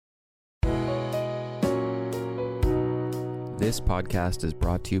This podcast is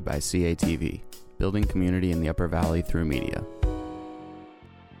brought to you by CATV, building community in the Upper Valley through media.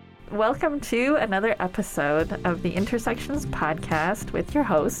 Welcome to another episode of the Intersections podcast with your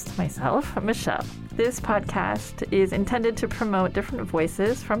host, myself, Michelle. This podcast is intended to promote different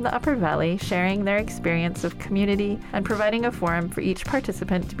voices from the Upper Valley, sharing their experience of community and providing a forum for each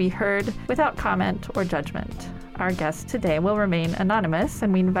participant to be heard without comment or judgment. Our guest today will remain anonymous,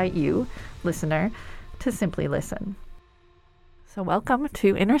 and we invite you, listener, to simply listen. So welcome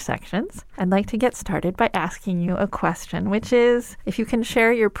to Intersections. I'd like to get started by asking you a question, which is if you can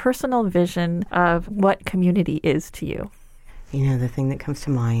share your personal vision of what community is to you. You know, the thing that comes to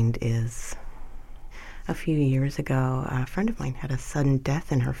mind is a few years ago, a friend of mine had a sudden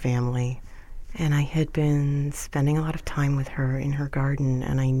death in her family, and I had been spending a lot of time with her in her garden,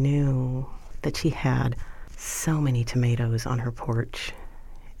 and I knew that she had so many tomatoes on her porch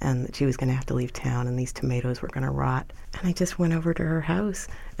and that she was going to have to leave town and these tomatoes were going to rot. And I just went over to her house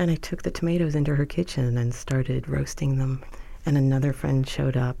and I took the tomatoes into her kitchen and started roasting them. And another friend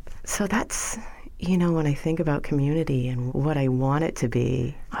showed up. So that's, you know, when I think about community and what I want it to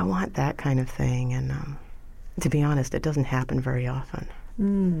be, I want that kind of thing. And to be honest, it doesn't happen very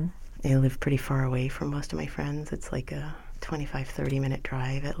often. I live pretty far away from most of my friends. It's like a 25, 30-minute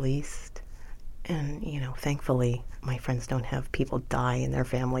drive at least. And, you know, thankfully, my friends don't have people die in their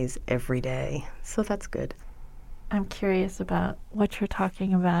families every day. So that's good. I'm curious about what you're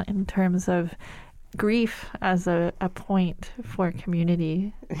talking about in terms of grief as a point for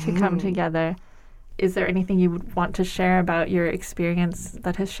community to come together. Is there anything you would want to share about your experience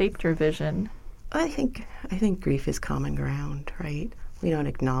that has shaped your vision? I think grief is common ground, right? We don't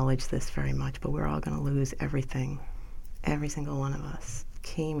acknowledge this very much, but we're all going to lose everything. Every single one of us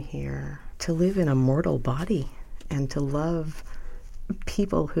came here to live in a mortal body and to love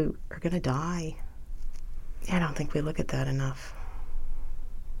people who are going to die. I don't think we look at that enough.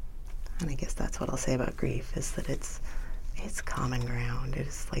 And I guess that's what I'll say about grief, is that it's common ground. It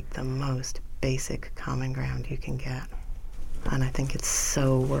is like the most basic common ground you can get. And I think it's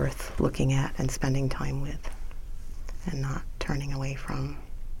so worth looking at and spending time with and not turning away from.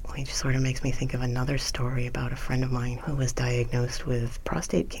 It just sort of makes me think of another story about a friend of mine who was diagnosed with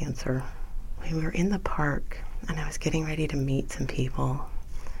prostate cancer. We were in the park, and I was getting ready to meet some people,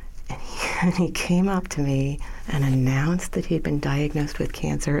 and he came up to me and announced that he'd been diagnosed with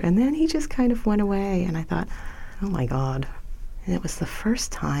cancer, and then he just kind of went away, and I thought, oh my God. And it was the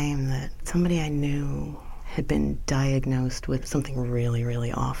first time that somebody I knew had been diagnosed with something really,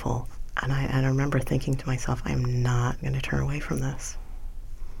 really awful. And I remember thinking to myself, I'm not going to turn away from this.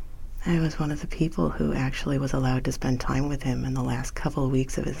 I was one of the people who actually was allowed to spend time with him in the last couple of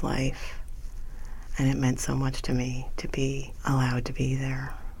weeks of his life. And it meant so much to me to be allowed to be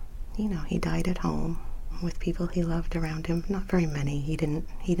there. You know, he died at home with people he loved around him. Not very many. He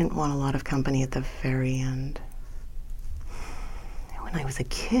didn't want a lot of company at the very end. When I was a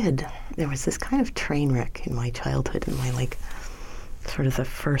kid, there was this kind of train wreck in my childhood, in my, sort of the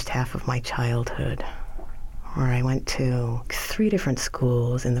first half of my childhood, where I went to 3 different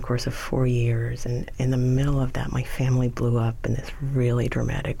schools in the course of 4 years, and in the middle of that, my family blew up in this really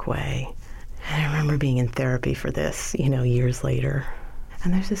dramatic way. And I remember being in therapy for this, years later.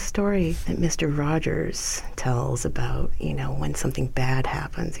 And there's this story that Mr. Rogers tells about, when something bad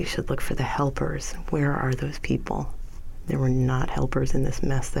happens, you should look for the helpers. Where are those people? There were not helpers in this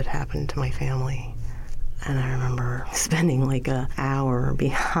mess that happened to my family. And I remember spending an hour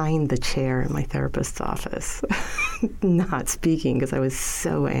behind the chair in my therapist's office, not speaking because I was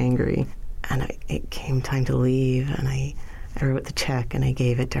so angry. And it came time to leave, and I wrote the check and I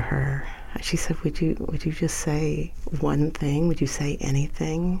gave it to her. She said, would you just say one thing? Would you say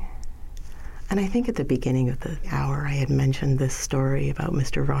anything? And I think at the beginning of the hour I had mentioned this story about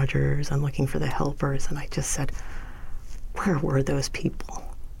Mr. Rogers and looking for the helpers, and I just said, where were those people?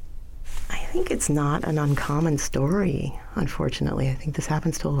 I think it's not an uncommon story, unfortunately. I think this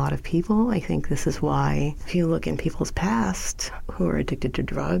happens to a lot of people. I think this is why if you look in people's past who are addicted to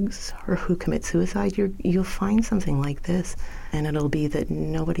drugs or who commit suicide, you'll find something like this, and it'll be that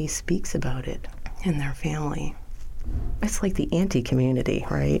nobody speaks about it in their family. It's like the anti-community,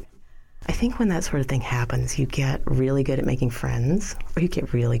 right? I think when that sort of thing happens, you get really good at making friends, or you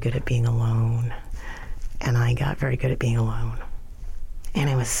get really good at being alone. And I got very good at being alone. And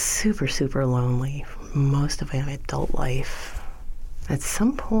I was super, super lonely for most of my adult life. At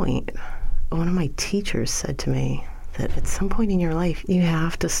some point, one of my teachers said to me that at some point in your life, you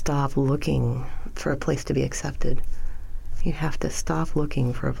have to stop looking for a place to be accepted. You have to stop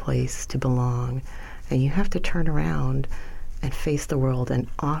looking for a place to belong. And you have to turn around and face the world and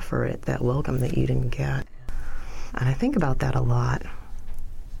offer it that welcome that you didn't get. And I think about that a lot.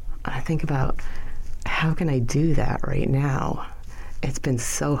 And I think about, how can I do that right now? It's been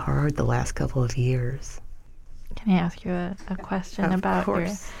so hard the last couple of years. Can I ask you a question about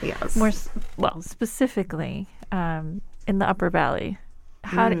yes. Specifically in the Upper Valley?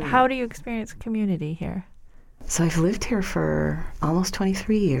 How do you experience community here? So I've lived here for almost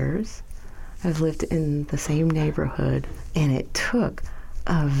 23 years. I've lived in the same neighborhood, and it took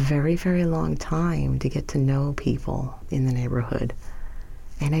a very, very long time to get to know people in the neighborhood.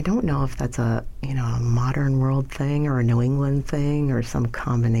 And I don't know if that's a modern world thing or a New England thing or some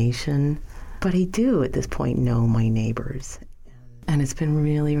combination, but I do at this point know my neighbors. And it's been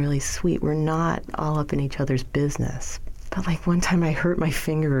really, really sweet. We're not all up in each other's business. But like one time I hurt my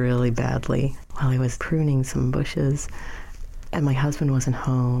finger really badly while I was pruning some bushes, and my husband wasn't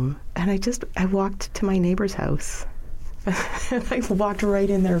home. And I walked to my neighbor's house. And I walked right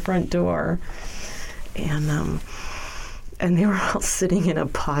in their front door. And they were all sitting in a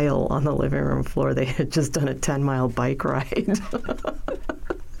pile on the living room floor. They had just done a 10-mile bike ride.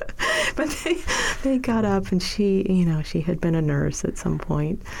 But they got up, and she had been a nurse at some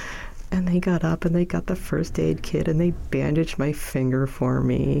point. And they got up, and they got the first aid kit, and they bandaged my finger for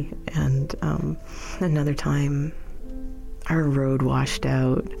me. And another time, our road washed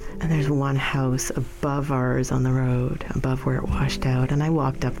out, and there's one house above ours on the road, above where it washed out. And I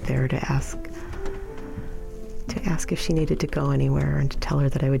walked up there to ask if she needed to go anywhere and to tell her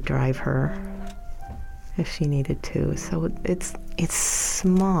that I would drive her if she needed to. So it's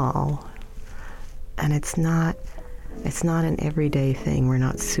small, and it's not an everyday thing. We're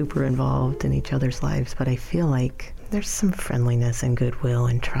not super involved in each other's lives, but I feel like there's some friendliness and goodwill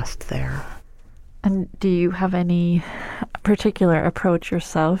and trust there. And do you have any particular approach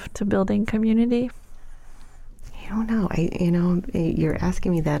yourself to building community? I don't know. You're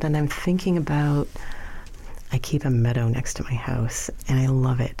asking me that, and I'm thinking about, I keep a meadow next to my house, and I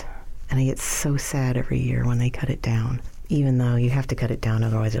love it. And I get so sad every year when they cut it down, even though you have to cut it down,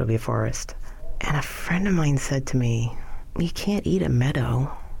 otherwise it'll be a forest. And a friend of mine said to me, you can't eat a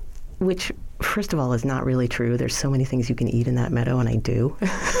meadow, which, first of all, is not really true. There's so many things you can eat in that meadow, and I do.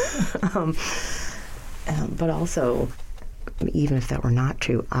 But also, even if that were not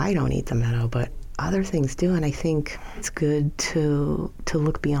true, I don't eat the meadow, but other things do. And I think it's good to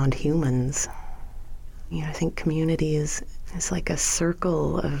look beyond humans. I think community is like a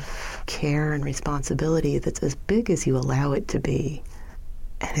circle of care and responsibility that's as big as you allow it to be.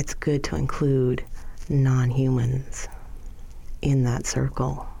 And it's good to include non-humans in that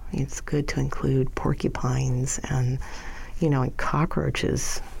circle. It's good to include porcupines and, and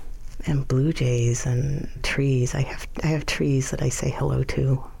cockroaches and blue jays and trees. I have trees that I say hello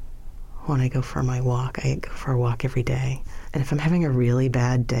to when I go for my walk. I go for a walk every day. And if I'm having a really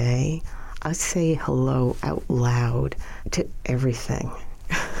bad day, I say hello out loud to everything.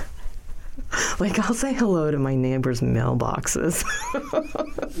 Like, I'll say hello to my neighbors' mailboxes.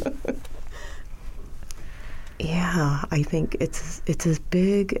 Yeah, I think it's as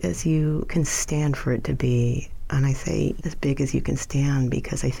big as you can stand for it to be. And I say as big as you can stand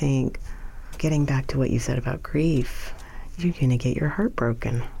because I think, getting back to what you said about grief, you're going to get your heart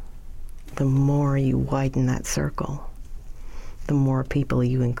broken. The more you widen that circle, the more people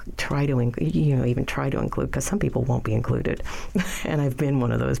you try to include, because some people won't be included. And I've been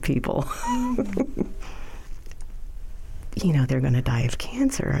one of those people. They're going to die of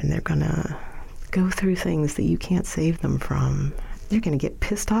cancer, and they're going to go through things that you can't save them from. They're going to get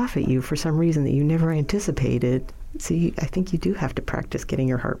pissed off at you for some reason that you never anticipated. So I think you do have to practice getting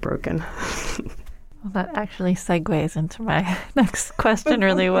your heart broken. Well, that actually segues into my next question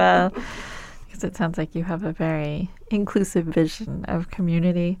really well. It sounds like you have a very inclusive vision of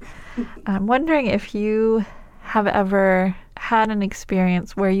community. I'm wondering if you have ever had an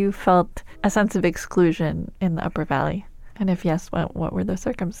experience where you felt a sense of exclusion in the Upper Valley. And if yes, what were the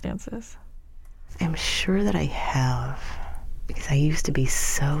circumstances? I'm sure that I have, because I used to be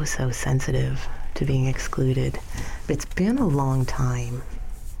so sensitive to being excluded. But it's been a long time.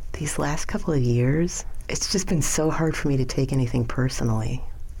 These last couple of years, it's just been so hard for me to take anything personally.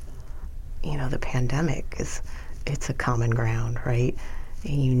 The pandemic it's a common ground, right?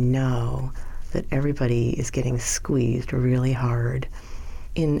 And that everybody is getting squeezed really hard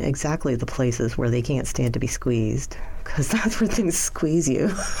in exactly the places where they can't stand to be squeezed, because that's where things squeeze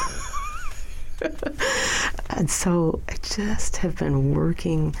you. And so I just have been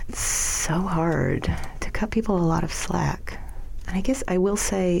working so hard to cut people a lot of slack. And I guess I will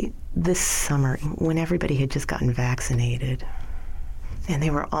say this summer, when everybody had just gotten vaccinated, and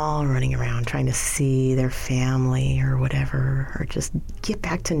they were all running around trying to see their family or whatever, or just get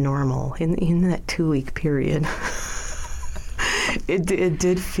back to normal in that 2-week period. It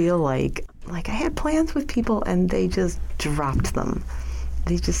did feel like I had plans with people and they just dropped them.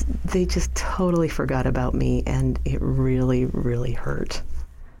 They just totally forgot about me, and it really, really hurt.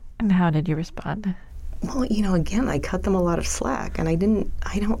 And how did you respond? Well, again, I cut them a lot of slack, and I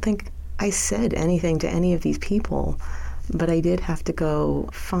don't think I said anything to any of these people, but I did have to go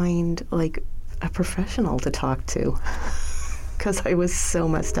find a professional to talk to because I was so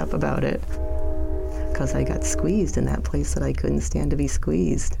messed up about it, because I got squeezed in that place that I couldn't stand to be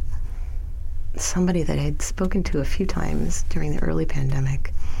squeezed. Somebody that I had spoken to a few times during the early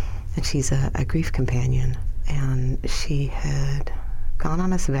pandemic, and she's a grief companion, and she had gone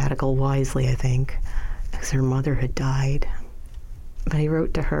on a sabbatical wisely, I think, because her mother had died. But I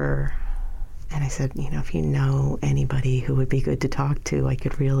wrote to her and I said, if you know anybody who would be good to talk to, I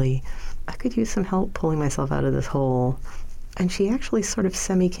could use some help pulling myself out of this hole. And she actually sort of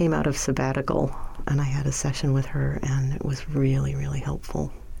came out of sabbatical, and I had a session with her, and it was really, really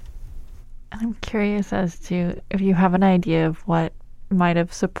helpful. I'm curious as to if you have an idea of what might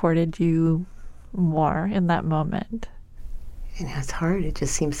have supported you more in that moment. It's hard. It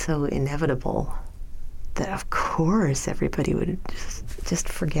just seems so inevitable that, of course, everybody would just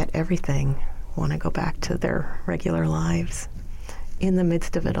forget everything, want to go back to their regular lives. In the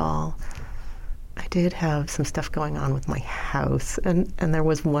midst of it all, I did have some stuff going on with my house, and there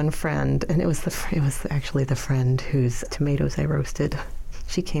was one friend, and it was actually the friend whose tomatoes I roasted.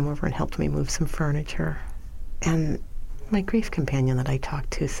 She came over and helped me move some furniture. And my grief companion that I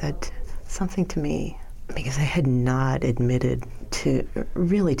talked to said something to me, because I had not admitted to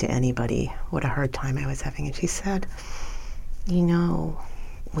anybody what a hard time I was having. And she said,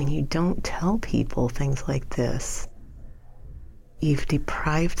 when you don't tell people things like this, you've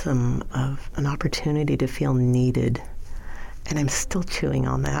deprived them of an opportunity to feel needed. And I'm still chewing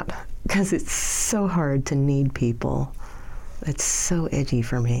on that, because it's so hard to need people. It's so edgy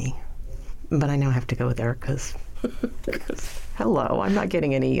for me. But I now have to go there because hello, I'm not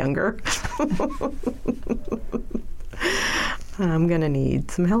getting any younger. I'm going to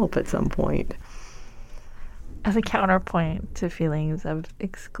need some help at some point. As a counterpoint to feelings of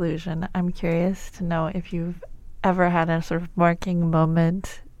exclusion, I'm curious to know if you've ever had a sort of marking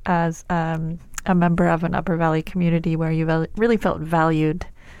moment as a member of an Upper Valley community where you really felt valued.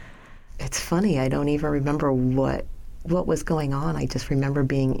 It's funny, I don't even remember what was going on. I just remember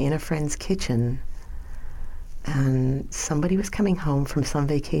being in a friend's kitchen, and somebody was coming home from some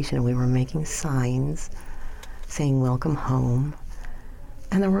vacation, and we were making signs saying welcome home,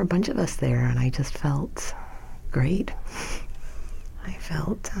 and there were a bunch of us there, and I just felt great. I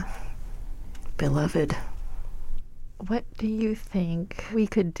felt beloved. What do you think we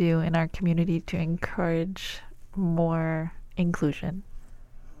could do in our community to encourage more inclusion?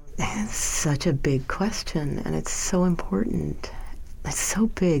 It's such a big question, and it's so important. It's so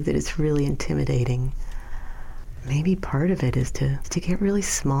big that it's really intimidating. Maybe part of it is to get really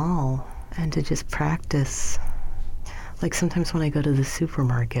small and to just practice. Like sometimes when I go to the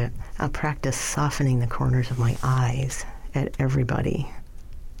supermarket, I'll practice softening the corners of my eyes at everybody.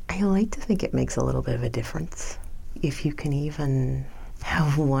 I like to think it makes a little bit of a difference. If you can even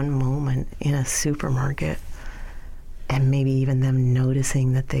have one moment in a supermarket, and maybe even them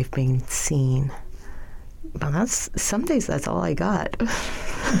noticing that they've been seen. But some days that's all I got.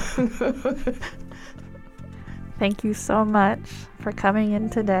 Thank you so much for coming in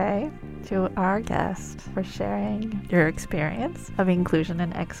today, to our guest, for sharing your experience of inclusion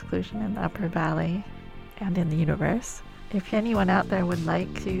and exclusion in the Upper Valley and in the universe. If anyone out there would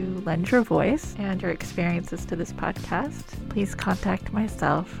like to lend your voice and your experiences to this podcast, please contact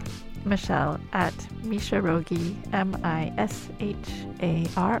myself, Michelle, at Misharogge,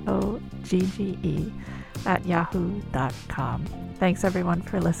 MISHAROGGE, at yahoo.com. Thanks everyone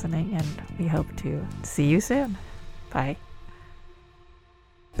for listening, and we hope to see you soon. Bye.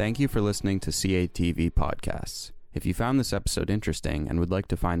 Thank you for listening to CATV Podcasts. If you found this episode interesting and would like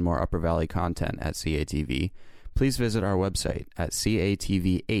to find more Upper Valley content at CATV, please visit our website at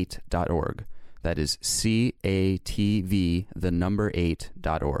catv8.org. That is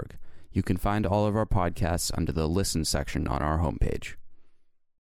CATV8.org. You can find all of our podcasts under the Listen section on our homepage.